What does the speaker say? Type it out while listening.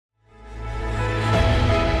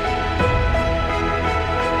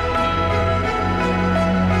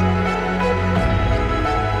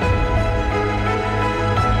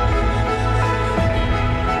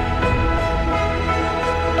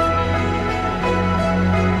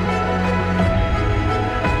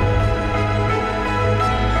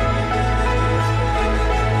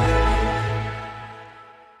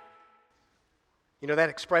that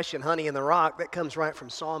expression, honey in the rock, that comes right from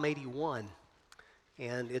Psalm 81.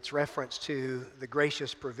 And it's reference to the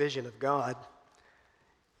gracious provision of God.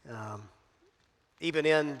 Even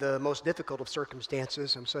in the most difficult of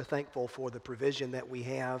circumstances, I'm so thankful for the provision that we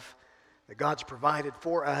have, that God's provided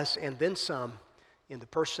for us, and then some in the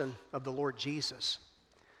person of the Lord Jesus.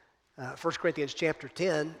 1 Corinthians chapter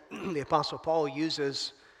 10, the Apostle Paul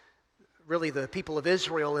uses really the people of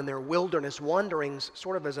Israel in their wilderness wanderings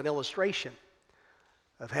sort of as an illustration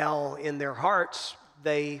of how in their hearts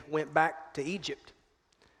they went back to Egypt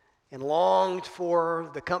and longed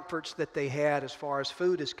for the comforts that they had as far as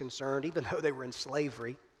food is concerned, even though they were in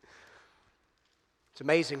slavery. It's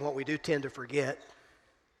amazing what we do tend to forget.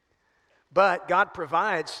 But God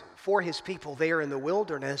provides for his people there in the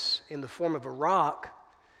wilderness in the form of a rock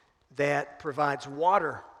that provides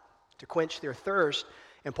water to quench their thirst.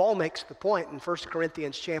 And Paul makes the point in 1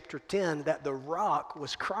 Corinthians chapter 10 that the rock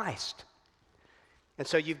was Christ. And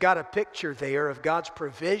so you've got a picture there of God's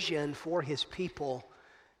provision for his people.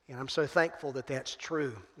 And I'm so thankful that that's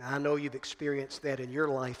true. Now, I know you've experienced that in your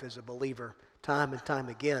life as a believer time and time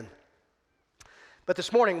again. But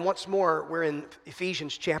this morning, once more, we're in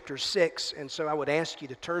Ephesians chapter 6. And so I would ask you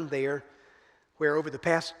to turn there, where over the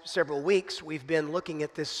past several weeks, we've been looking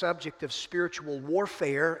at this subject of spiritual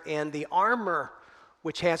warfare and the armor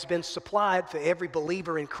which has been supplied for every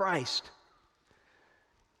believer in Christ.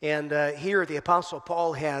 And here the Apostle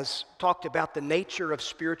Paul has talked about the nature of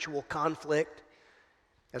spiritual conflict,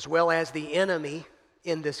 as well as the enemy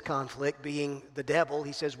in this conflict being the devil.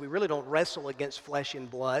 He says we really don't wrestle against flesh and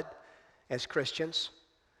blood as Christians.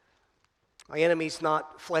 Our enemy's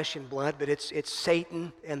not flesh and blood, but it's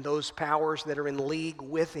Satan and those powers that are in league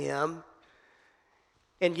with him.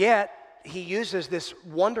 And yet, he uses this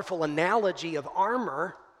wonderful analogy of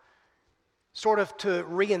armor sort of to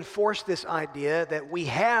reinforce this idea that we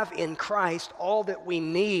have in Christ all that we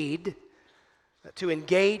need to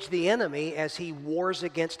engage the enemy as he wars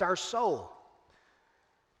against our soul.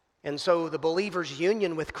 And so the believer's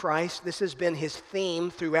union with Christ, this has been his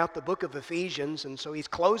theme throughout the book of Ephesians, and so he's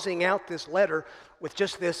closing out this letter with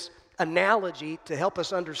just this analogy to help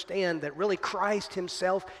us understand that really Christ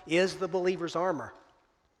himself is the believer's armor.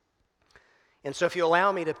 And so if you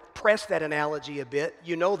allow me to press that analogy a bit,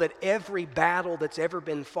 you know that every battle that's ever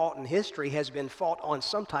been fought in history has been fought on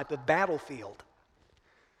some type of battlefield.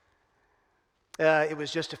 It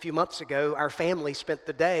was just a few months ago, our family spent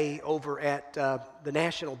the day over at the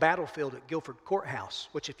National Battlefield at Guilford Courthouse,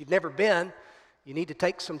 which if you've never been, you need to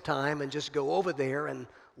take some time and just go over there and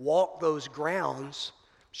walk those grounds.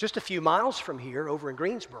 It's just a few miles from here over in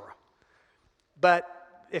Greensboro. But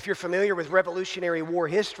if you're familiar with Revolutionary War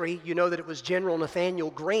history, you know that it was General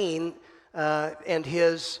Nathaniel Greene and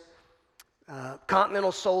his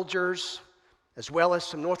Continental soldiers, as well as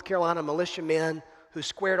some North Carolina militiamen, who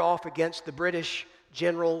squared off against the British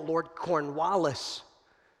General Lord Cornwallis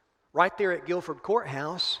right there at Guilford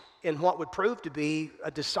Courthouse in what would prove to be a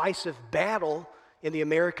decisive battle in the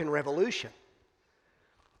American Revolution.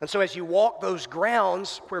 And so as you walk those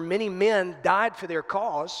grounds where many men died for their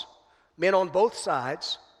cause, men on both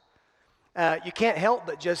sides, you can't help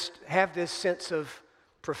but just have this sense of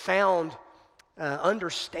profound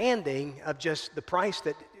understanding of just the price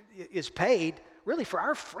that is paid really for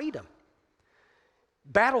our freedom.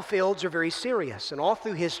 Battlefields are very serious, and all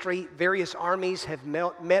through history, various armies have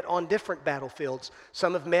met on different battlefields.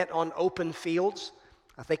 Some have met on open fields.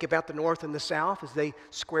 I think about the North and the South as they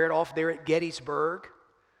squared off there at Gettysburg.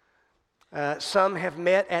 Some have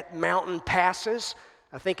met at mountain passes.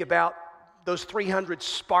 I think about those 300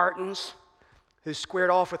 Spartans who squared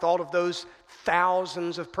off with all of those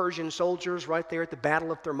thousands of Persian soldiers right there at the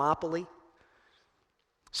Battle of Thermopylae.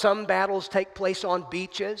 Some battles take place on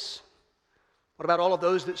beaches. What about all of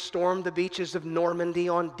those that stormed the beaches of Normandy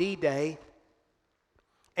on D-Day?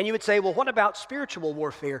 And you would say, well, what about spiritual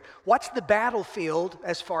warfare? What's the battlefield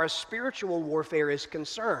as far as spiritual warfare is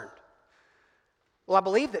concerned? Well, I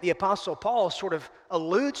believe that the Apostle Paul sort of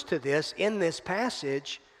alludes to this in this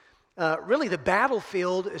passage. Really, the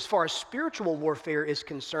battlefield as far as spiritual warfare is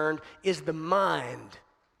concerned is the mind,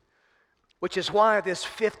 which is why this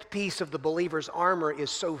fifth piece of the believer's armor is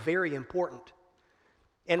so very important.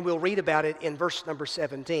 And we'll read about it in verse number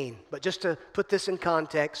 17. But just to put this in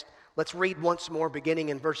context, let's read once more beginning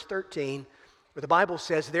in verse 13, where the Bible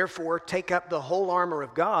says, "Therefore, take up the whole armor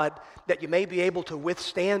of God, that you may be able to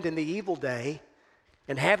withstand in the evil day,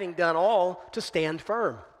 and having done all, to stand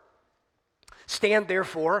firm. Stand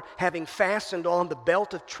therefore, having fastened on the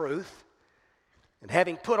belt of truth, and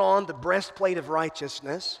having put on the breastplate of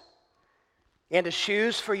righteousness, and as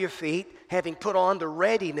shoes for your feet, having put on the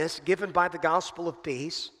readiness given by the gospel of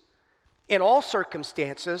peace, In all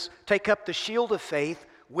circumstances, take up the shield of faith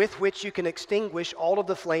with which you can extinguish all of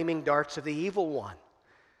the flaming darts of the evil one.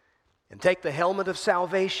 And take the helmet of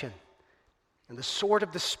salvation and the sword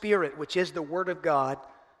of the Spirit, which is the Word of God,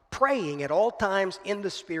 praying at all times in the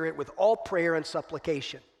Spirit with all prayer and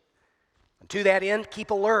supplication. And to that end,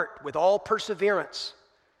 keep alert with all perseverance,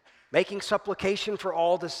 making supplication for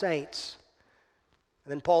all the saints.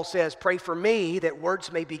 And then Paul says, pray for me that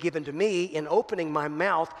words may be given to me in opening my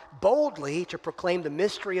mouth boldly to proclaim the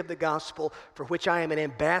mystery of the gospel, for which I am an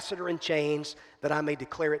ambassador in chains, that I may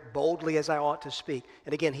declare it boldly as I ought to speak.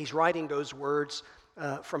 And again, he's writing those words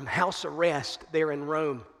from house arrest there in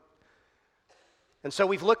Rome. And so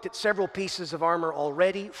we've looked at several pieces of armor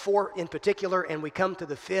already, 4 in particular, and we come to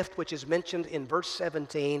the 5th, which is mentioned in verse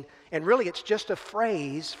 17. And really it's just a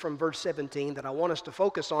phrase from verse 17 that I want us to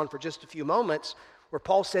focus on for just a few moments, where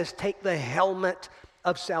Paul says, take the helmet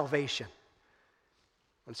of salvation.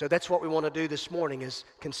 And so that's what we want to do this morning, is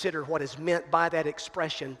consider what is meant by that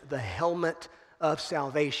expression, the helmet of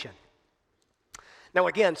salvation. Now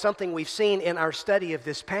again, something we've seen in our study of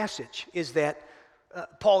this passage is that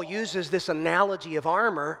Paul uses this analogy of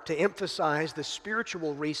armor to emphasize the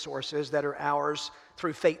spiritual resources that are ours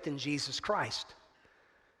through faith in Jesus Christ.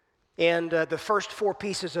 And the first 4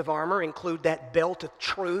 pieces of armor include that belt of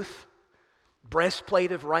truth,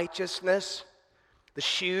 breastplate of righteousness, the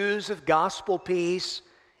shoes of gospel peace,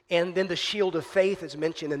 and then the shield of faith is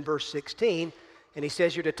mentioned in verse 16. And he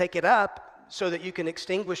says you're to take it up so that you can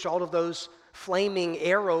extinguish all of those flaming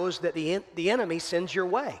arrows that the enemy sends your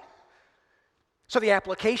way. So the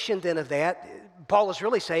application then of that, Paul is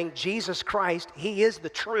really saying Jesus Christ, He is the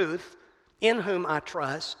truth in whom I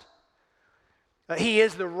trust. He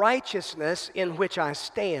is the righteousness in which I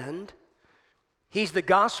stand. He's the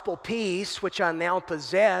gospel peace which I now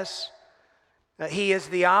possess. He is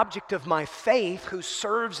the object of my faith who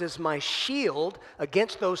serves as my shield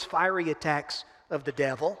against those fiery attacks of the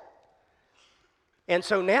devil. And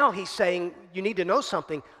so now he's saying, you need to know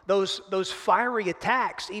something. Those fiery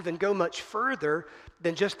attacks even go much further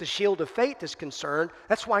than just the shield of faith is concerned.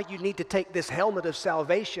 That's why you need to take this helmet of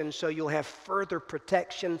salvation so you'll have further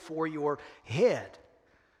protection for your head.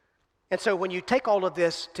 And so when you take all of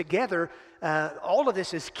this together, all of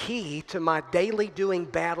this is key to my daily doing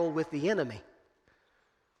battle with the enemy.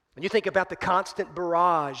 When you think about the constant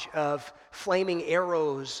barrage of flaming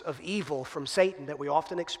arrows of evil from Satan that we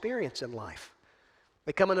often experience in life,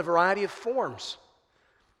 they come in a variety of forms.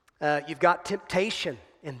 You've got temptation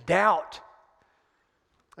and doubt.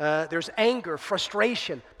 There's anger,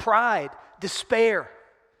 frustration, pride, despair,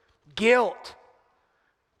 guilt,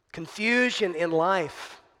 confusion in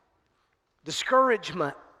life,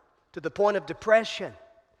 discouragement to the point of depression.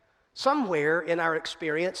 Somewhere in our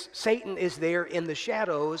experience, Satan is there in the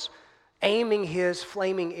shadows, aiming his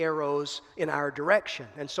flaming arrows in our direction.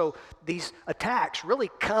 And so these attacks really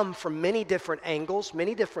come from many different angles,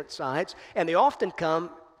 many different sides, and they often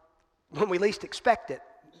come when we least expect it.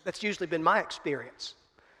 That's usually been my experience.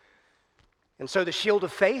 And so the shield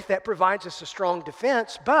of faith, that provides us a strong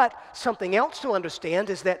defense, but something else to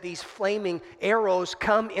understand is that these flaming arrows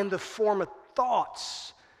come in the form of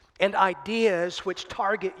thoughts and ideas which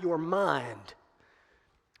target your mind,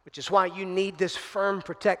 which is why you need this firm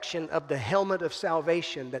protection of the helmet of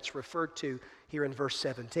salvation that's referred to here in verse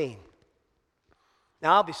 17.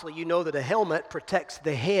 Now, obviously, you know that a helmet protects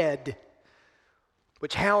the head,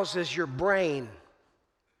 which houses your brain.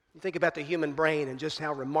 You think about the human brain and just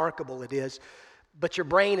how remarkable it is, but your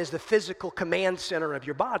brain is the physical command center of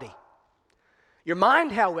your body. Your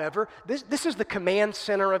mind, however, this is the command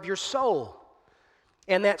center of your soul,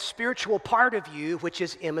 and that spiritual part of you which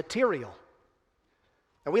is immaterial.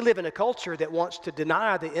 And we live in a culture that wants to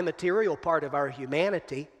deny the immaterial part of our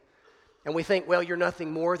humanity. And we think, well, you're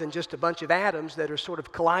nothing more than just a bunch of atoms that are sort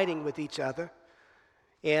of colliding with each other.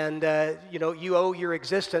 And, you owe your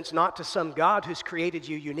existence not to some God who's created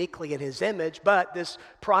you uniquely in His image, but this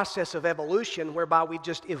process of evolution whereby we've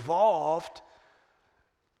just evolved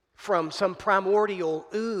from some primordial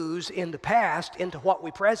ooze in the past into what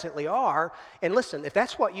we presently are. And listen, if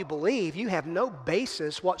that's what you believe, you have no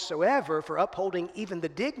basis whatsoever for upholding even the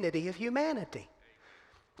dignity of humanity.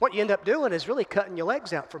 What you end up doing is really cutting your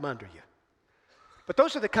legs out from under you. But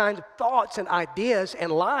those are the kinds of thoughts and ideas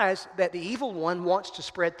and lies that the evil one wants to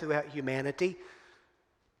spread throughout humanity,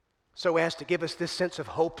 so as to give us this sense of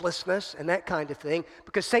hopelessness and that kind of thing,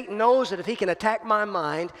 because Satan knows that if he can attack my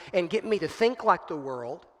mind and get me to think like the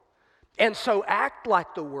world, and so act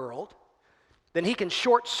like the world, then he can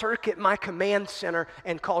short-circuit my command center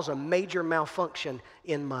and cause a major malfunction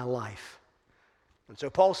in my life. And so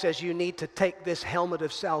Paul says you need to take this helmet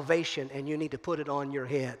of salvation and you need to put it on your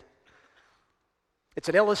head. It's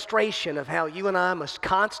an illustration of how you and I must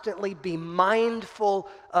constantly be mindful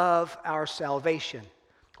of our salvation.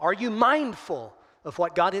 Are you mindful of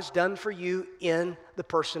what God has done for you in the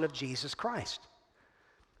person of Jesus Christ?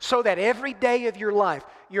 So that every day of your life,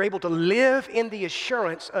 you're able to live in the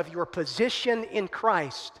assurance of your position in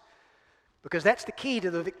Christ. Because that's the key to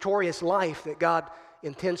the victorious life that God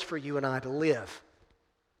intends for you and I to live.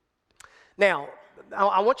 Now,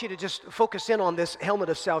 I want you to just focus in on this helmet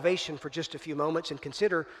of salvation for just a few moments and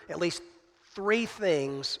consider at least 3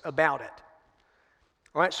 things about it.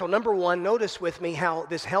 All right, so number 1, notice with me how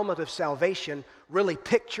this helmet of salvation really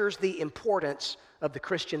pictures the importance of the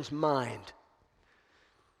Christian's mind.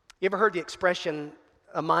 You ever heard the expression,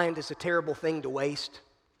 a mind is a terrible thing to waste,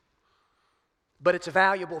 but it's a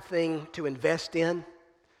valuable thing to invest in?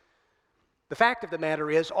 The fact of the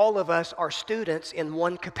matter is, all of us are students in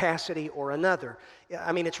one capacity or another.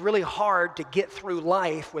 I mean, it's really hard to get through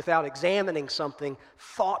life without examining something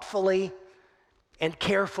thoughtfully and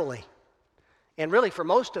carefully. And really, for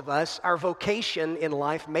most of us, our vocation in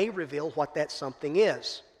life may reveal what that something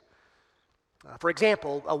is. For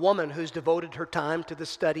example, a woman who's devoted her time to the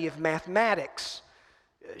study of mathematics,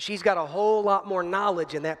 she's got a whole lot more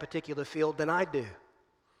knowledge in that particular field than I do.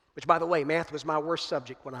 Which, by the way, math was my worst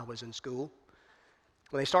subject when I was in school.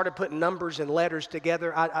 When they started putting numbers and letters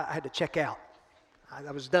together, I had to check out.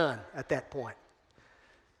 I was done at that point.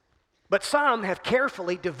 But some have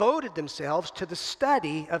carefully devoted themselves to the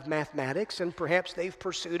study of mathematics, and perhaps they've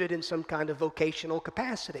pursued it in some kind of vocational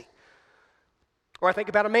capacity. Or I think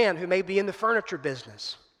about a man who may be in the furniture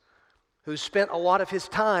business, who's spent a lot of his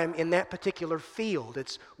time in that particular field.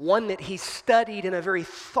 It's one that he studied in a very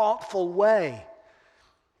thoughtful way.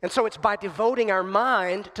 And so it's by devoting our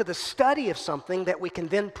mind to the study of something that we can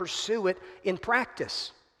then pursue it in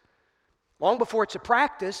practice. Long before it's a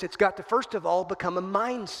practice, it's got to first of all become a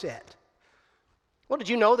mindset. Well, did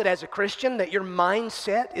you know that as a Christian that your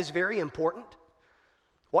mindset is very important?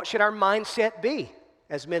 What should our mindset be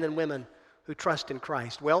as men and women who trust in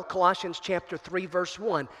Christ? Well, Colossians chapter 3, verse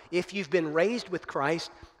 1, if you've been raised with Christ,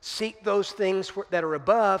 seek those things that are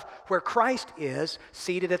above, where Christ is,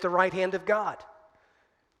 seated at the right hand of God.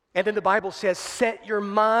 And then the Bible says, set your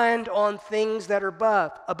mind on things that are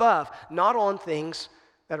above, not on things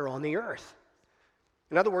that are on the earth.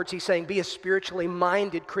 In other words, he's saying, be a spiritually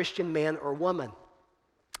minded Christian man or woman.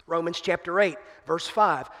 Romans chapter 8, verse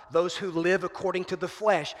 5, those who live according to the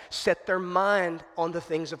flesh set their mind on the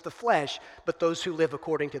things of the flesh, but those who live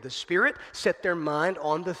according to the Spirit set their mind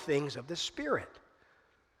on the things of the Spirit.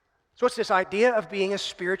 So it's this idea of being a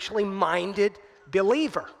spiritually minded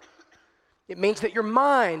believer. It means that your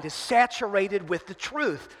mind is saturated with the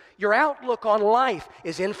truth. Your outlook on life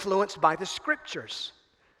is influenced by the Scriptures.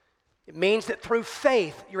 It means that through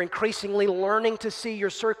faith, you're increasingly learning to see your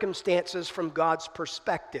circumstances from God's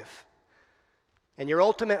perspective. And your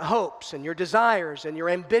ultimate hopes and your desires and your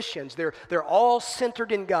ambitions, they're all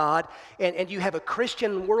centered in God, and you have a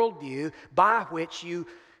Christian worldview by which you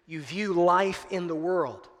view life in the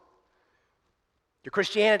world. Your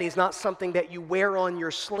Christianity is not something that you wear on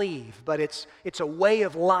your sleeve, but it's a way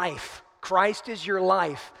of life. Christ is your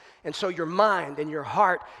life, and so your mind and your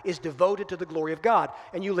heart is devoted to the glory of God,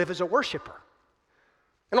 and you live as a worshiper.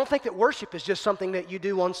 And don't think that worship is just something that you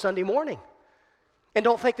do on Sunday morning. And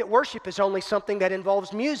don't think that worship is only something that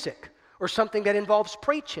involves music, or something that involves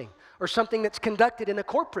preaching, or something that's conducted in a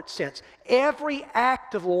corporate sense. Every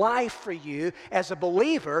act of life for you as a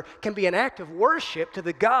believer can be an act of worship to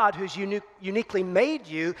the God who's uniquely made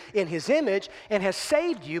you in His image and has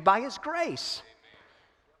saved you by His grace.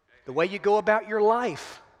 The way you go about your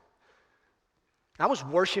life. I was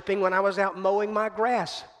worshiping when I was out mowing my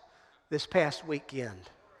grass this past weekend.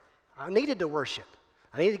 I needed to worship.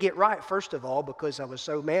 I needed to get right, first of all, because I was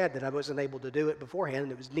so mad that I wasn't able to do it beforehand,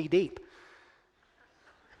 and it was knee-deep.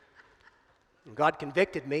 And God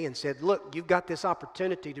convicted me and said, look, you've got this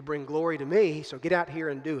opportunity to bring glory to me, so get out here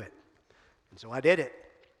and do it. And so I did it.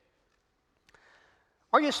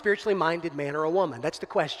 Are you a spiritually minded man or a woman? That's the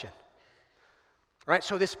question. All right,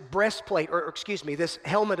 so this breastplate, this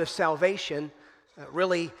helmet of salvation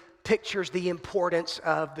really pictures the importance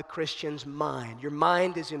of the Christian's mind. Your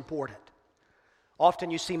mind is important.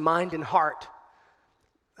 Often you see mind and heart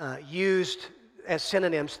used as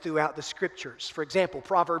synonyms throughout the Scriptures. For example,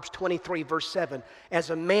 Proverbs 23, verse 7, as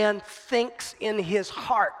a man thinks in his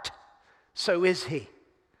heart, so is he.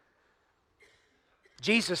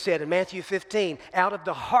 Jesus said in Matthew 15, out of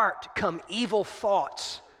the heart come evil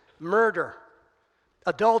thoughts, murder,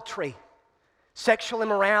 adultery, sexual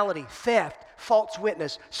immorality, theft, false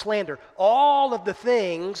witness, slander, all of the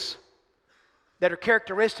things that are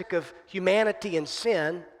characteristic of humanity and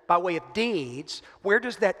sin. by way of deeds. Where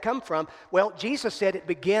does that come from? Well, Jesus said it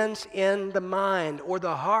begins in the mind or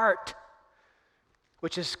the heart,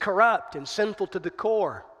 which is corrupt and sinful to the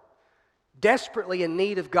core, desperately in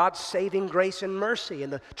need of God's saving grace and mercy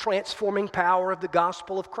and the transforming power of the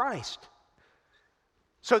gospel of Christ.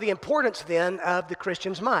 So the importance then of the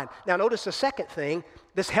Christian's mind. Now notice the second thing,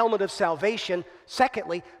 this helmet of salvation,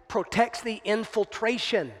 secondly, protects the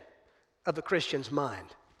infiltration of the Christian's mind.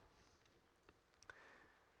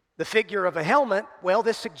 The figure of a helmet, well,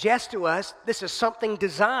 this suggests to us this is something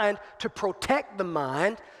designed to protect the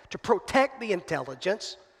mind, to protect the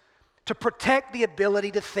intelligence, to protect the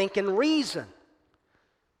ability to think and reason.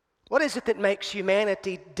 What is it that makes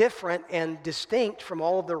humanity different and distinct from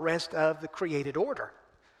all of the rest of the created order?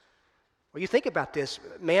 Well, you think about this.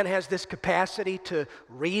 Man has this capacity to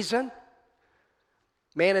reason.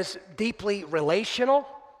 Man is deeply relational.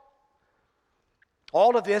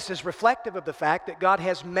 All of this is reflective of the fact that God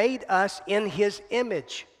has made us in His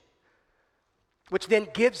image, which then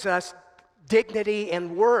gives us dignity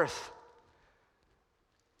and worth.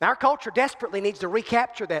 Our culture desperately needs to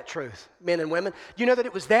recapture that truth, men and women. Do you know that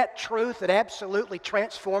it was that truth that absolutely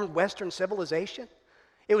transformed Western civilization?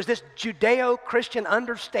 It was this Judeo-Christian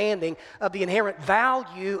understanding of the inherent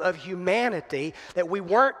value of humanity, that we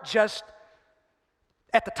weren't just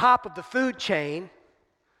at the top of the food chain.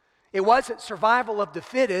 It wasn't survival of the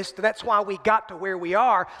fittest, that's why we got to where we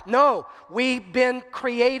are. No, we've been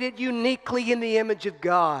created uniquely in the image of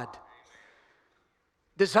God,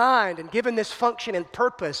 designed and given this function and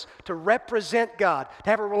purpose to represent God, to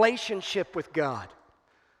have a relationship with God,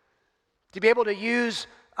 to be able to use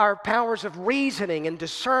our powers of reasoning and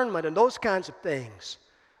discernment and those kinds of things,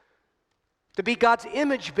 to be God's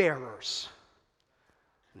image bearers.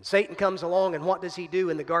 And Satan comes along, and what does he do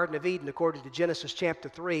in the Garden of Eden according to Genesis chapter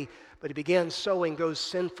 3? But he begins sowing those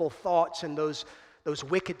sinful thoughts and those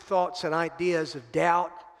wicked thoughts and ideas of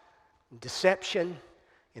doubt and deception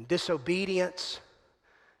and disobedience.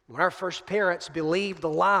 When our first parents believed the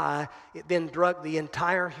lie, it then drug the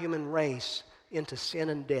entire human race into sin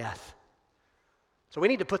and death. So we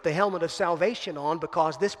need to put the helmet of salvation on,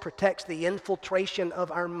 because this protects the infiltration of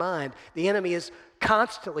our mind. The enemy is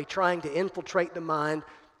constantly trying to infiltrate the mind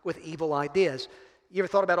with evil ideas. You ever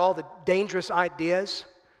thought about all the dangerous ideas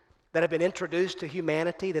that have been introduced to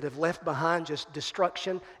humanity that have left behind just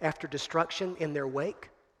destruction after destruction in their wake?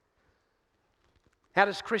 How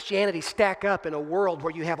does Christianity stack up in a world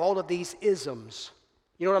where you have all of these isms?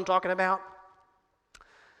 You know what I'm talking about?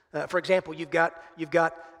 For example, you've got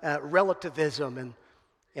relativism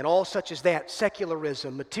and all such as that,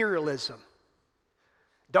 secularism, materialism,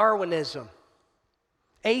 Darwinism,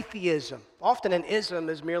 atheism. Often an ism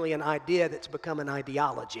is merely an idea that's become an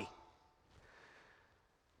ideology.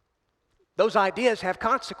 Those ideas have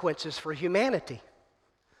consequences for humanity.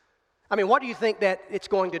 I mean, what do you think that it's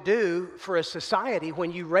going to do for a society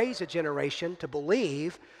when you raise a generation to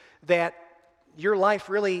believe that your life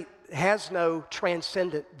really has no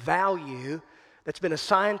transcendent value that's been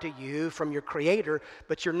assigned to you from your Creator,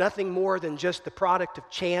 but you're nothing more than just the product of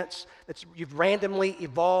chance, you've randomly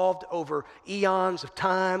evolved over eons of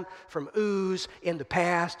time from ooze in the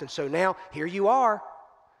past, and so now here you are.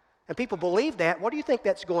 And people believe that. What do you think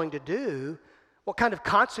that's going to do? What kind of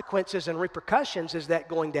consequences and repercussions is that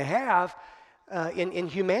going to have in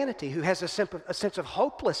humanity, who has a sense of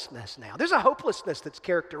hopelessness now? There's a hopelessness that's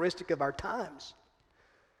characteristic of our times.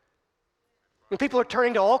 When people are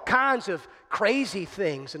turning to all kinds of crazy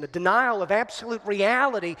things and the denial of absolute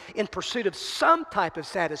reality in pursuit of some type of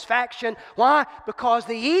satisfaction. Why? Because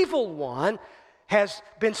the evil one has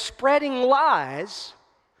been spreading lies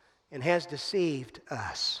and has deceived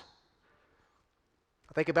us.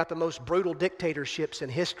 I think about the most brutal dictatorships in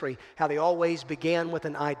history, how they always began with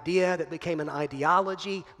an idea that became an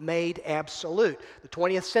ideology made absolute. The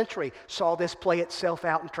 20th century saw this play itself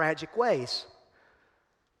out in tragic ways,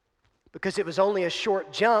 because it was only a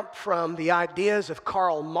short jump from the ideas of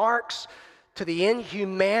Karl Marx to the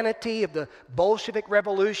inhumanity of the Bolshevik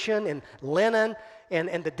Revolution and Lenin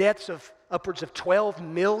and the deaths of upwards of 12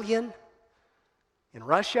 million in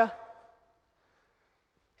Russia.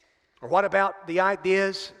 Or what about the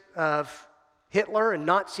ideas of Hitler and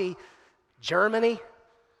Nazi Germany,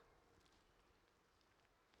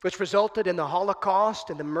 which resulted in the Holocaust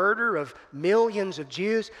and the murder of millions of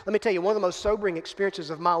Jews? Let me tell you, one of the most sobering experiences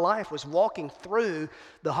of my life was walking through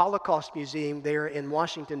the Holocaust Museum there in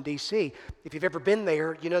Washington, D.C. If you've ever been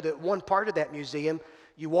there, you know that one part of that museum,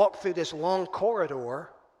 you walk through this long corridor,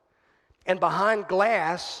 and behind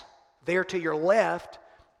glass, there to your left,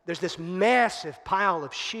 there's this massive pile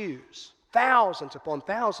of shoes, thousands upon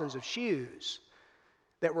thousands of shoes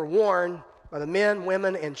that were worn by the men,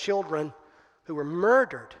 women, and children who were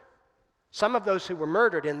murdered. Some of those who were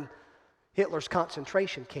murdered in Hitler's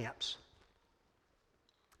concentration camps.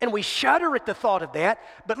 And we shudder at the thought of that,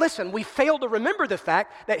 but listen, we fail to remember the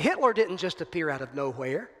fact that Hitler didn't just appear out of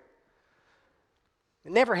nowhere.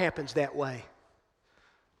 It never happens that way.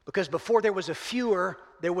 Because before there was a Führer,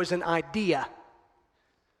 there was an idea.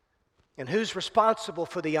 And who's responsible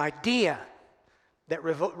for the idea that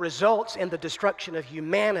results in the destruction of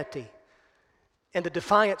humanity and the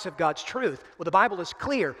defiance of God's truth? Well, the Bible is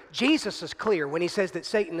clear. Jesus is clear when he says that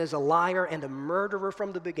Satan is a liar and a murderer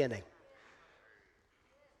from the beginning.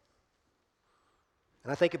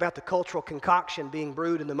 And I think about the cultural concoction being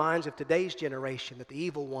brewed in the minds of today's generation that the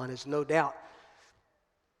evil one is no doubt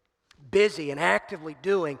busy and actively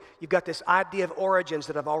doing. You've got this idea of origins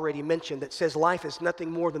that I've already mentioned that says life is nothing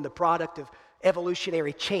more than the product of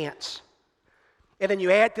evolutionary chance. And then you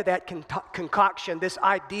add to that concoction this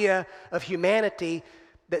idea of humanity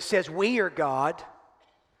that says we are God.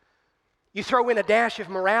 You throw in a dash of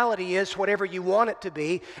morality is whatever you want it to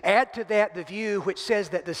be. Add to that the view which says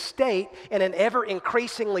that the state, and an ever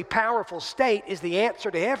increasingly powerful state, is the answer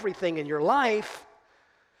to everything in your life.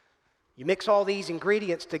 You mix all these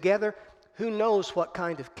ingredients together, who knows what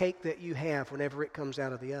kind of cake that you have whenever it comes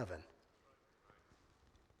out of the oven.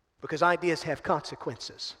 Because ideas have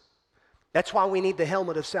consequences. That's why we need the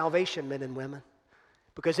helmet of salvation, men and women.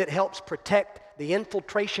 Because it helps protect the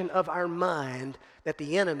infiltration of our mind that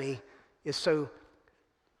the enemy is so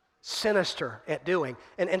sinister at doing.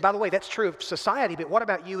 And by the way, that's true of society, but what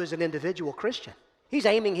about you as an individual Christian? He's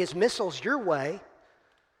aiming his missiles your way,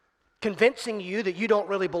 convincing you that you don't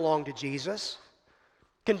really belong to Jesus,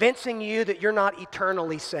 convincing you that you're not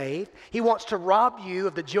eternally saved. He wants to rob you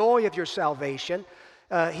of the joy of your salvation.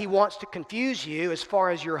 He wants to confuse you as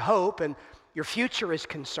far as your hope and your future is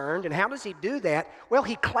concerned. And how does he do that? Well,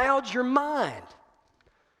 he clouds your mind.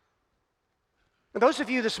 And those of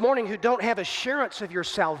you this morning who don't have assurance of your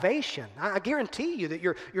salvation, I guarantee you that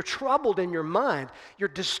you're troubled in your mind. You're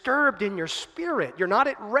disturbed in your spirit. You're not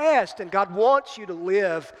at rest, and God wants you to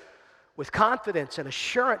live with confidence and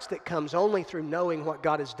assurance that comes only through knowing what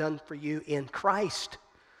God has done for you in Christ.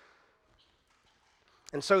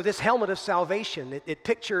 And so this helmet of salvation, it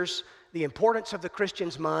pictures the importance of the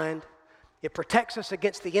Christian's mind. It protects us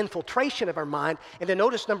against the infiltration of our mind. And then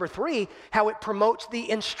notice number 3, how it promotes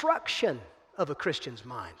the instruction of a Christian's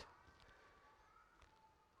mind.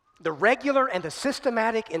 The regular and the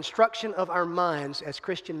systematic instruction of our minds as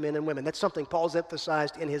Christian men and women. That's something Paul's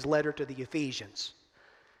emphasized in his letter to the Ephesians.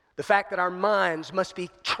 The fact that our minds must be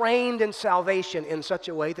trained in salvation in such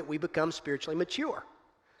a way that we become spiritually mature.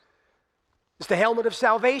 It's the helmet of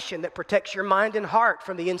salvation that protects your mind and heart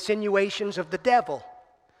from the insinuations of the devil.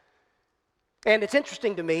 And it's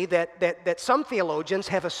interesting to me that some theologians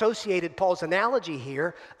have associated Paul's analogy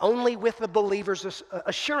here only with the believer's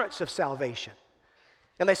assurance of salvation.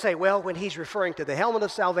 And they say, well, when he's referring to the helmet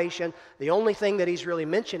of salvation, the only thing that he's really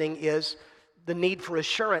mentioning is the need for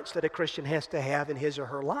assurance that a Christian has to have in his or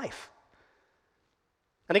her life.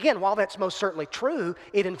 And again, while that's most certainly true,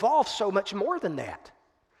 it involves so much more than that.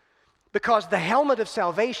 Because the helmet of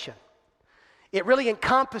salvation, it really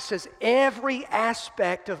encompasses every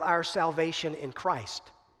aspect of our salvation in Christ.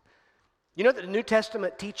 You know that the New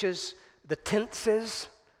Testament teaches the tenses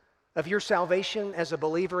of your salvation as a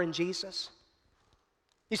believer in Jesus?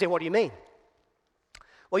 You say, what do you mean?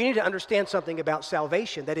 Well, you need to understand something about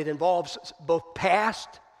salvation, that it involves both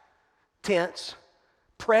past tense,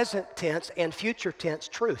 present tense, and future tense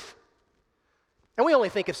truth. And we only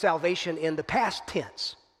think of salvation in the past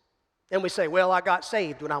tense. And we say, well, I got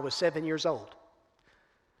saved when I was 7 years old.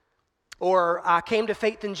 Or I came to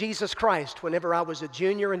faith in Jesus Christ whenever I was a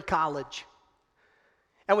junior in college.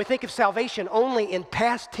 And we think of salvation only in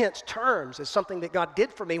past tense terms as something that God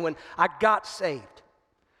did for me when I got saved.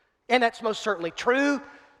 And that's most certainly true.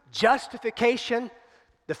 Justification,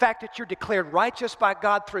 the fact that you're declared righteous by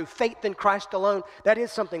God through faith in Christ alone, that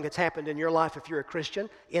is something that's happened in your life if you're a Christian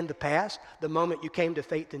in the past, the moment you came to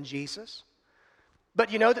faith in Jesus.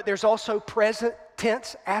 But you know that there's also present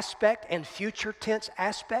tense aspect and future tense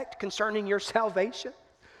aspect concerning your salvation.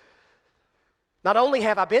 Not only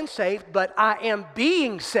have I been saved, but I am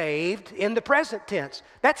being saved in the present tense.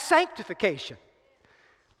 That's sanctification.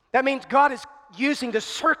 That means God is using the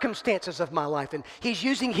circumstances of my life, and He's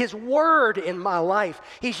using His Word in my life.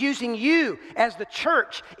 He's using you as the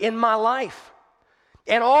church in my life.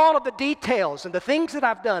 And all of the details and the things that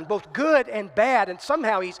I've done, both good and bad, and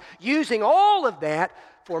somehow He's using all of that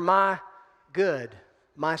for my good,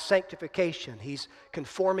 my sanctification. He's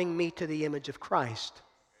conforming me to the image of Christ.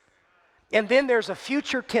 And then there's a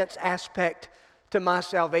future tense aspect to my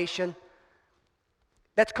salvation,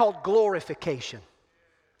 That's called glorification.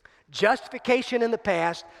 Justification in the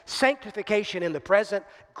past, sanctification in the present,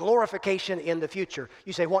 glorification in the future.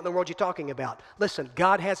 You say, what in the world are you talking about? Listen,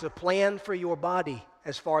 God has a plan for your body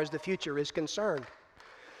as far as the future is concerned.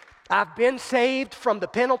 I've been saved from the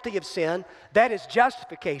penalty of sin. That is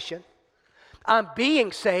justification. I'm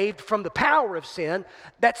being saved from the power of sin.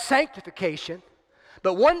 That's sanctification.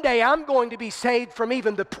 But one day I'm going to be saved from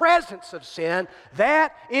even the presence of sin.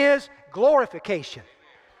 That is glorification.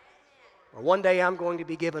 Or one day I'm going to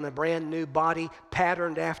be given a brand new body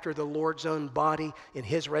patterned after the Lord's own body in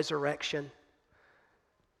His resurrection.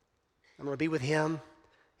 I'm going to be with Him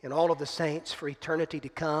and all of the saints for eternity to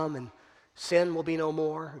come, and sin will be no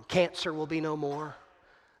more, and cancer will be no more,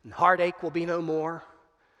 and heartache will be no more,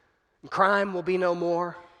 and crime will be no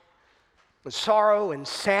more, and sorrow and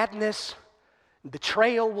sadness and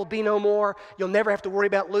betrayal will be no more. You'll never have to worry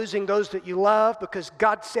about losing those that you love, because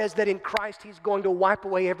God says that in Christ He's going to wipe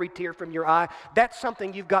away every tear from your eye. That's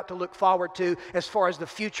something you've got to look forward to as far as the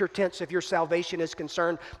future tense of your salvation is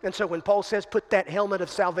concerned. And so when Paul says put that helmet of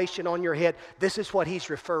salvation on your head, this is what he's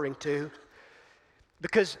referring to.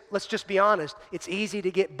 Because let's just be honest, it's easy to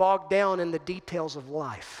get bogged down in the details of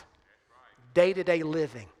life, day-to-day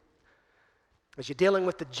living, as you're dealing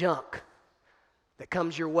with the junk that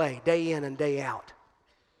comes your way day in and day out.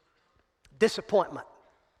 Disappointment,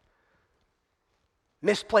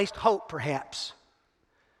 misplaced hope perhaps.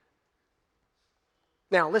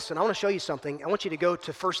 Now listen, I want to show you something. I want you to go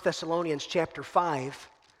to 1 Thessalonians chapter 5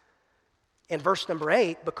 and verse number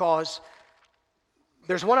 8, because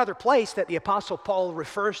there's one other place that the Apostle Paul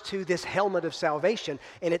refers to this helmet of salvation,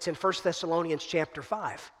 and it's in 1 Thessalonians chapter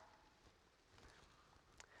 5.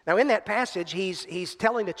 Now in that passage, he's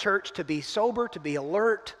telling the church to be sober, to be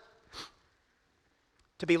alert,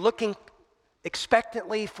 to be looking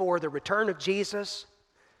expectantly for the return of Jesus.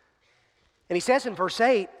 And he says in verse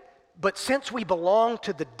 8, but since we belong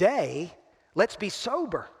to the day, let's be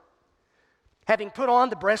sober, having put on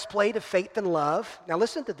the breastplate of faith and love. Now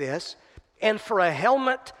listen to this. And for a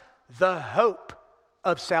helmet, the hope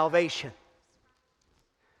of salvation.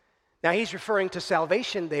 Now he's referring to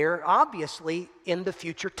salvation there, obviously, in the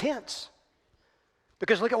future tense.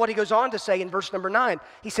 Because look at what he goes on to say in verse number 9.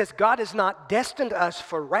 He says, God has not destined us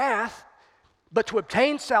for wrath, but to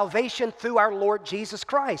obtain salvation through our Lord Jesus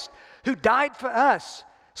Christ, who died for us,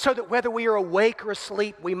 so that whether we are awake or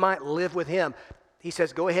asleep, we might live with Him. He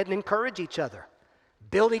says, go ahead and encourage each other.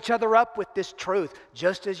 Build each other up with this truth,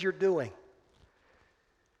 just as you're doing.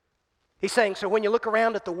 He's saying, so when you look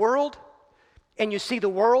around at the world, and you see the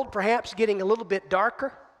world perhaps getting a little bit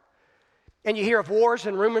darker, and you hear of wars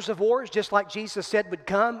and rumors of wars, just like Jesus said would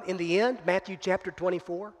come in the end, Matthew chapter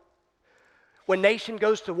 24, when nation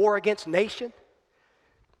goes to war against nation,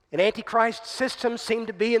 and Antichrist systems seem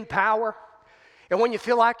to be in power, and when you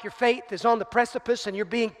feel like your faith is on the precipice and you're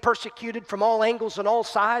being persecuted from all angles and all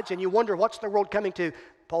sides, and you wonder what's the world coming to,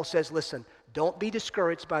 Paul says, listen, don't be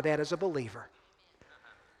discouraged by that as a believer,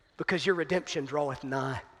 because your redemption draweth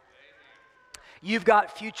nigh. You've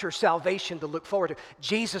got future salvation to look forward to.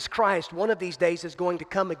 Jesus Christ, one of these days, is going to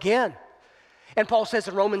come again. And Paul says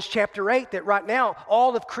in Romans chapter 8 that right now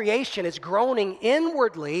all of creation is groaning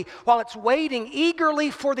inwardly while it's waiting eagerly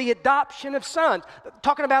for the adoption of sons.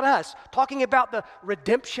 Talking about us, talking about the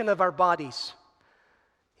redemption of our bodies.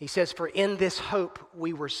 He says, for in this hope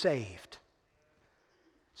we were saved.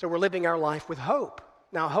 So we're living our life with hope.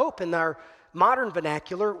 Now hope in our modern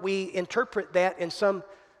vernacular, we interpret that in some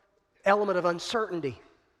element of uncertainty.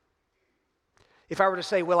 If I were to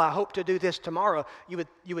say, well, I hope to do this tomorrow,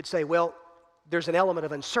 you would say, well, there's an element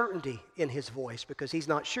of uncertainty in his voice because he's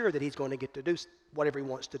not sure that he's going to get to do whatever he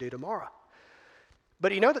wants to do tomorrow.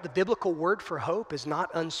 But you know that the biblical word for hope is not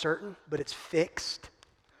uncertain, but it's fixed.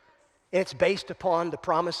 And it's based upon the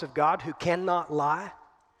promise of God who cannot lie.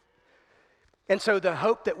 And so the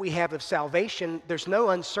hope that we have of salvation, there's no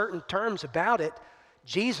uncertain terms about it.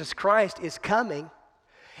 Jesus Christ is coming.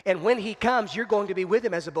 And when He comes, you're going to be with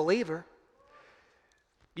Him as a believer.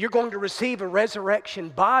 You're going to receive a resurrection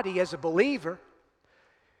body as a believer.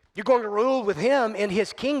 You're going to rule with Him in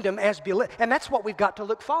His kingdom as believers. And that's what we've got to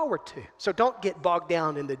look forward to. So don't get bogged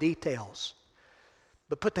down in the details,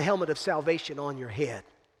 but put the helmet of salvation on your head.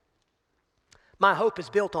 My hope is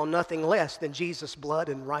built on nothing less than Jesus' blood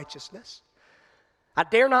and righteousness. I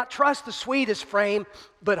dare not trust the sweetest frame,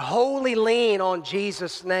 but wholly lean on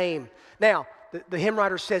Jesus' name. Now, the hymn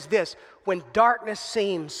writer says this, when darkness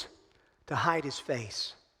seems to hide His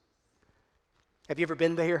face. Have you ever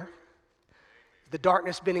been there? The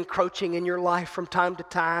darkness been encroaching in your life from time to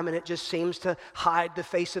time, and it just seems to hide the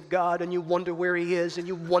face of God, and you wonder where He is, and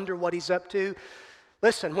you wonder what He's up to.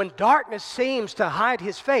 Listen, when darkness seems to hide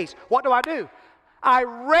his face, what do? I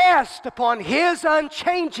rest upon his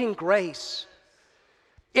unchanging grace.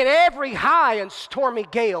 In every high and stormy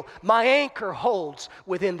gale, my anchor holds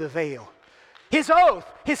within the veil. His oath,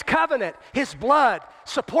 his covenant, his blood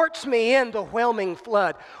supports me in the whelming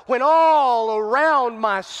flood. When all around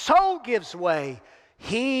my soul gives way,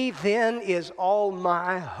 he then is all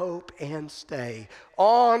my hope and stay.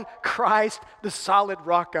 On Christ, the solid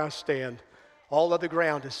rock I stand. All other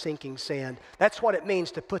ground is sinking sand. That's what it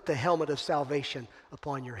means to put the helmet of salvation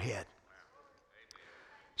upon your head.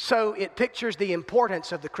 So it pictures the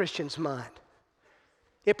importance of the Christian's mind.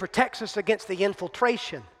 It protects us against the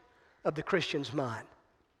infiltration of the Christian's mind.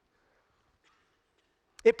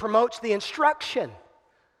 It promotes the instruction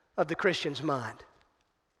of the Christian's mind.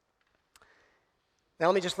 Now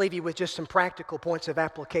let me just leave you with just some practical points of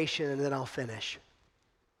application and then I'll finish.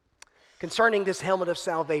 Concerning this helmet of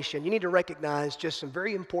salvation, you need to recognize just some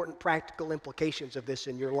very important practical implications of this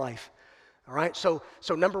in your life. All right, so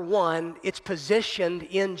number one, it's positioned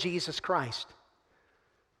in Jesus Christ,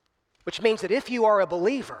 which means that if you are a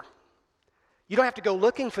believer, you don't have to go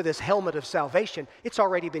looking for this helmet of salvation. It's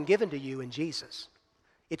already been given to you in Jesus.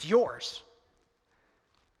 It's yours.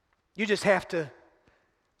 You just have to,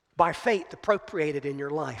 by faith, appropriate it in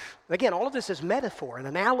your life. Again, all of this is metaphor, an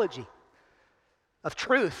analogy of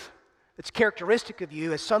truth that's characteristic of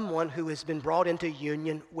you as someone who has been brought into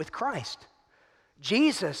union with Christ.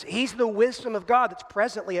 Jesus, he's the wisdom of God that's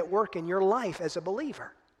presently at work in your life as a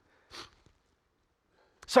believer.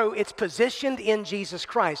 So it's positioned in Jesus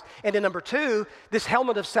Christ. And then number two, this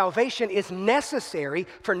helmet of salvation is necessary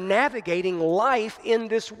for navigating life in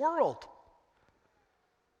this world.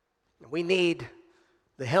 We need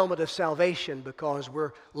the helmet of salvation because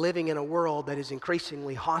we're living in a world that is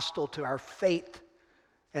increasingly hostile to our faith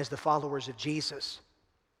as the followers of Jesus.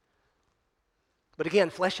 But again,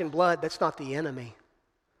 flesh and blood, that's not the enemy.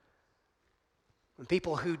 When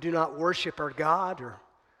people who do not worship our God or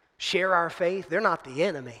share our faith, they're not the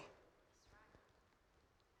enemy.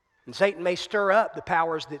 And Satan may stir up the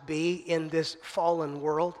powers that be in this fallen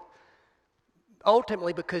world,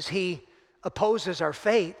 ultimately because he opposes our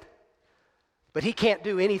faith, but he can't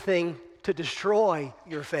do anything to destroy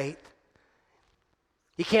your faith.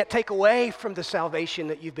 He can't take away from the salvation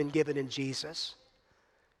that you've been given in Jesus.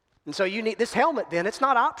 And so you need this helmet then. It's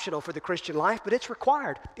not optional for the Christian life, but it's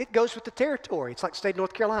required. It goes with the territory. It's like the state of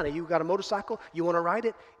North Carolina. You got a motorcycle, you want to ride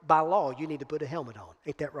it, by law, you need to put a helmet on.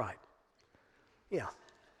 Ain't that right? Yeah.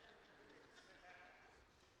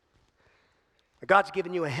 God's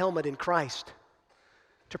given you a helmet in Christ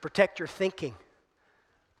to protect your thinking,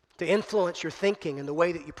 to influence your thinking and the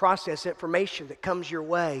way that you process information that comes your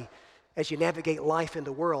way as you navigate life in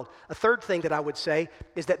the world. A third thing that I would say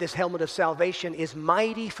is that this helmet of salvation is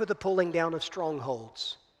mighty for the pulling down of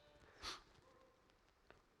strongholds.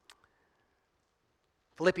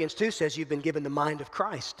 Philippians 2 says you've been given the mind of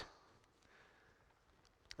Christ.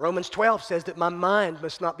 Romans 12 says that my mind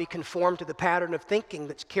must not be conformed to the pattern of thinking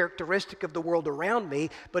that's characteristic of the world around me,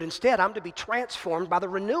 but instead I'm to be transformed by the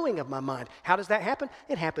renewing of my mind. How does that happen?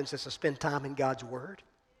 It happens as I spend time in God's Word,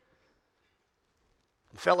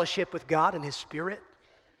 in fellowship with God and His Spirit.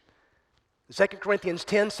 2 Corinthians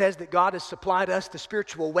 10 says that God has supplied us the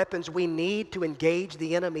spiritual weapons we need to engage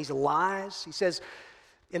the enemy's lies. He says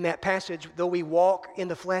in that passage, though we walk in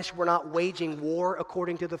the flesh, we're not waging war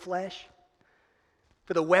according to the flesh.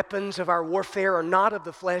 For the weapons of our warfare are not of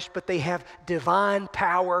the flesh, but they have divine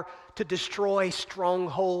power to destroy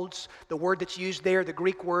strongholds. The word that's used there, the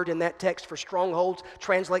Greek word in that text for strongholds,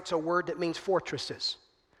 translates a word that means fortresses.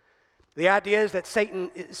 The idea is that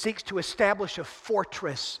Satan seeks to establish a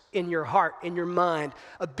fortress in your heart, in your mind,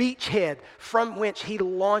 a beachhead from which he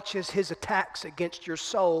launches his attacks against your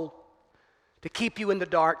soul to keep you in the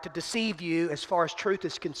dark, to deceive you as far as truth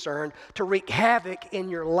is concerned, to wreak havoc in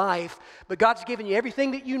your life. But God's given you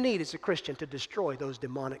everything that you need as a Christian to destroy those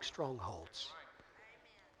demonic strongholds.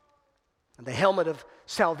 And the helmet of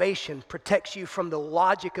salvation protects you from the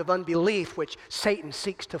logic of unbelief which Satan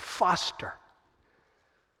seeks to foster.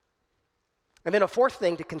 And then a fourth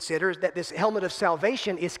thing to consider is that this helmet of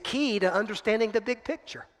salvation is key to understanding the big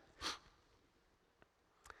picture.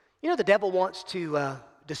 You know, the devil wants to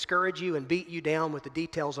discourage you and beat you down with the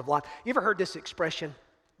details of life. You ever heard this expression?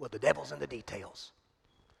 Well, the devil's in the details.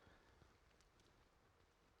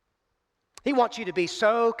 He wants you to be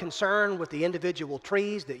so concerned with the individual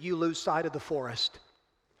trees that you lose sight of the forest.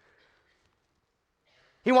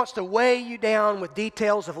 He wants to weigh you down with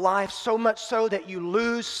details of life, so much so that you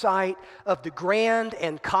lose sight of the grand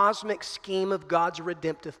and cosmic scheme of God's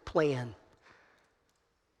redemptive plan.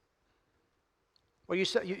 Well, you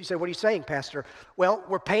say, what are you saying, Pastor? Well,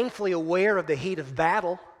 we're painfully aware of the heat of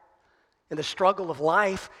battle and the struggle of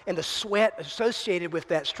life and the sweat associated with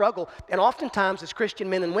that struggle. And oftentimes, as Christian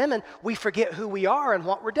men and women, we forget who we are and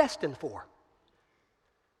what we're destined for.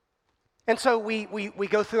 And so we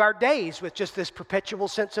go through our days with just this perpetual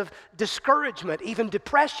sense of discouragement, even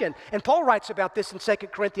depression. And Paul writes about this in 2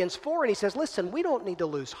 Corinthians 4, and he says, listen, we don't need to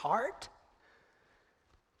lose heart.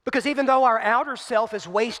 Because even though our outer self is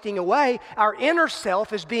wasting away, our inner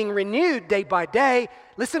self is being renewed day by day.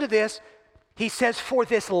 Listen to this. He says, for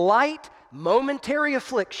this light, momentary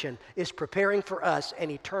affliction is preparing for us an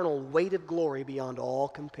eternal weight of glory beyond all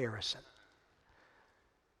comparison.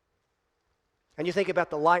 And you think about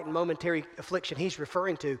the light and momentary affliction he's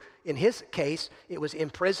referring to. In his case, it was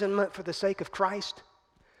imprisonment for the sake of Christ.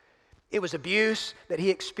 It was abuse that he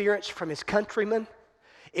experienced from his countrymen.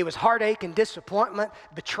 It was heartache and disappointment,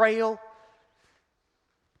 betrayal,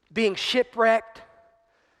 being shipwrecked,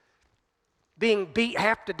 being beat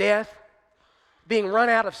half to death, being run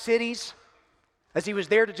out of cities as he was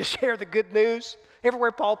there to just share the good news.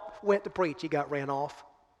 Everywhere Paul went to preach, he got ran off.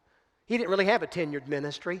 He didn't really have a tenured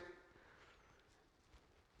ministry.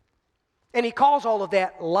 And he calls all of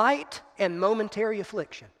that light and momentary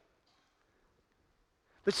affliction.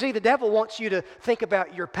 But see, the devil wants you to think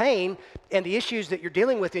about your pain and the issues that you're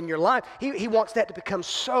dealing with in your life. He wants that to become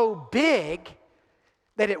so big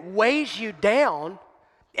that it weighs you down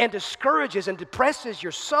and discourages and depresses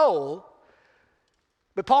your soul.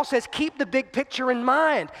 But Paul says, keep the big picture in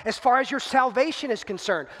mind as far as your salvation is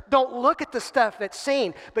concerned. Don't look at the stuff that's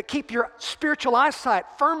seen, but keep your spiritual eyesight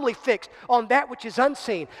firmly fixed on that which is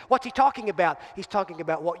unseen. What's he talking about? He's talking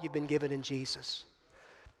about what you've been given in Jesus.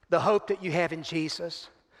 The hope that you have in Jesus,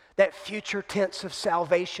 that future tense of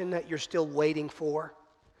salvation that you're still waiting for.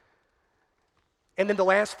 And then the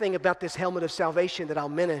last thing about this helmet of salvation that I'll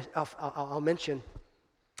mention,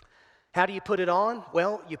 how do you put it on?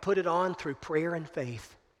 Well, you put it on through prayer and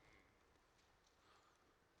faith.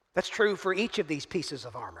 That's true for each of these pieces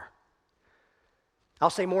of armor. I'll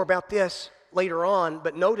say more about this later on,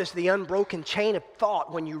 but notice the unbroken chain of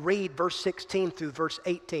thought when you read verse 16 through verse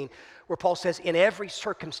 18, where Paul says, in every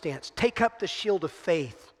circumstance, take up the shield of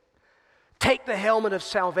faith, take the helmet of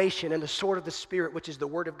salvation and the sword of the Spirit, which is the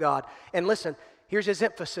word of God. And listen, here's his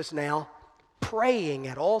emphasis now, praying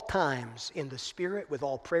at all times in the Spirit with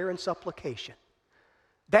all prayer and supplication.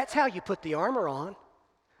 That's how you put the armor on.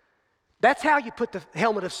 That's how you put the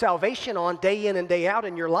helmet of salvation on day in and day out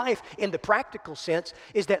in your life in the practical sense,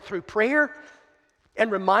 is that through prayer and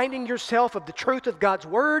reminding yourself of the truth of God's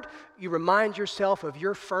word, you remind yourself of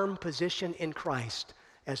your firm position in Christ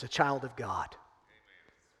as a child of God.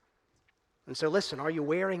 And so listen, are you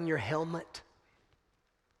wearing your helmet?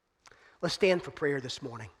 Let's stand for prayer this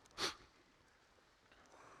morning.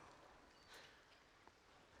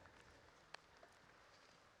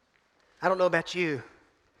 I don't know about you,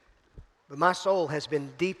 but my soul has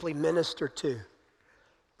been deeply ministered to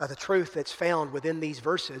by the truth that's found within these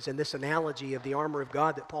verses and this analogy of the armor of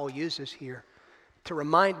God that Paul uses here to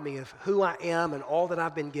remind me of who I am and all that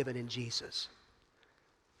I've been given in Jesus.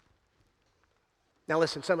 Now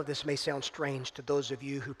listen, some of this may sound strange to those of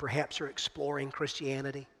you who perhaps are exploring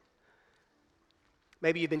Christianity.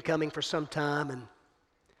 Maybe you've been coming for some time and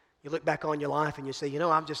you look back on your life and you say, you know,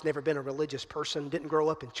 I've just never been a religious person, didn't grow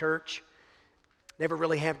up in church. Never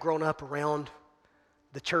really have grown up around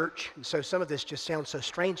the church, and so some of this just sounds so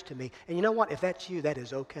strange to me. And you know what? If that's you, that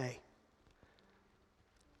is okay.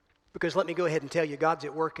 Because let me go ahead and tell you, God's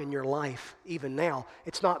at work in your life even now.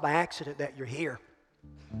 It's not by accident that you're here.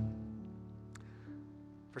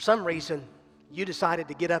 For some reason, you decided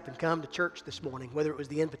to get up and come to church this morning, whether it was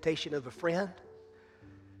the invitation of a friend,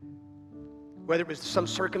 whether it was some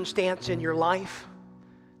circumstance in your life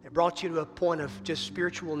that brought you to a point of just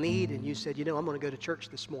spiritual need, and you said, you know, I'm going to go to church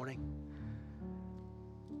this morning.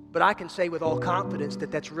 But I can say with all confidence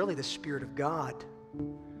that that's really the Spirit of God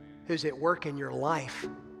who's at work in your life,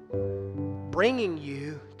 bringing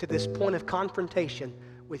you to this point of confrontation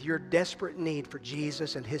with your desperate need for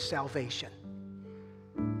Jesus and His salvation.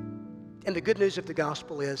 And the good news of the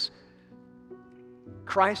gospel is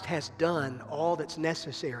Christ has done all that's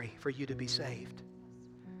necessary for you to be saved.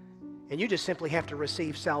 And you just simply have to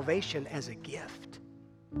receive salvation as a gift,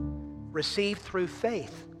 received through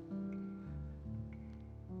faith.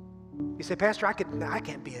 You say, Pastor,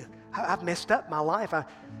 I've messed up my life.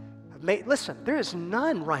 Listen, there is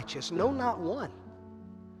none righteous, no, not one.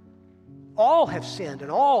 All have sinned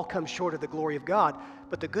and all come short of the glory of God.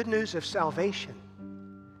 But the good news of salvation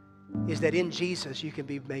is that in Jesus you can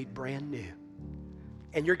be made brand new.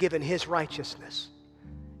 And you're given His righteousness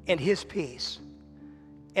and His peace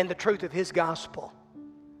and the truth of His gospel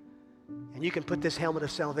And you can put this helmet of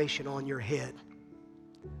salvation on your head.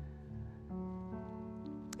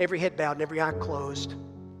 Every head bowed and every eye closed.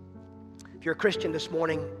 If you're a Christian this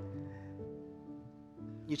morning,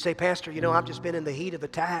 you'd say, Pastor, I've just been in the heat of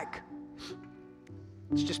attack.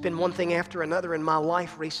 It's just been one thing after another in my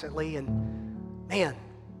life recently, and man,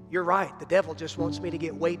 you're right. The devil just wants me to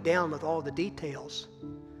get weighed down with all the details.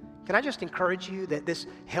 Can I just encourage you that this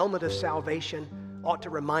helmet of salvation ought to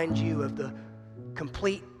remind you of the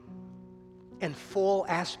complete and full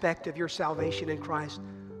aspect of your salvation in Christ,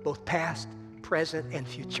 both past, present, and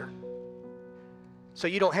future. So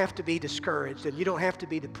you don't have to be discouraged, and you don't have to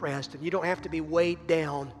be depressed, and you don't have to be weighed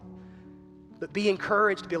down. But be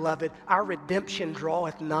encouraged, beloved. Our redemption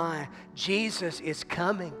draweth nigh. Jesus is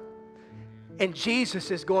coming. And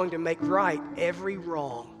Jesus is going to make right every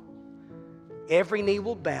wrong. Every knee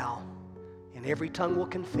will bow, and every tongue will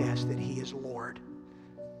confess that He is Lord.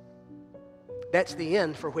 That's the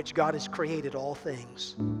end for which God has created all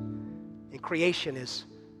things. And creation is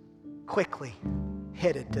quickly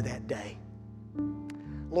headed to that day.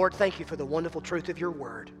 Lord, thank you for the wonderful truth of your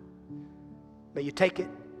word. May you take it,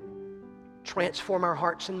 transform our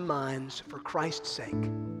hearts and minds for Christ's sake.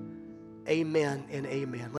 Amen and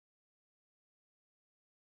amen.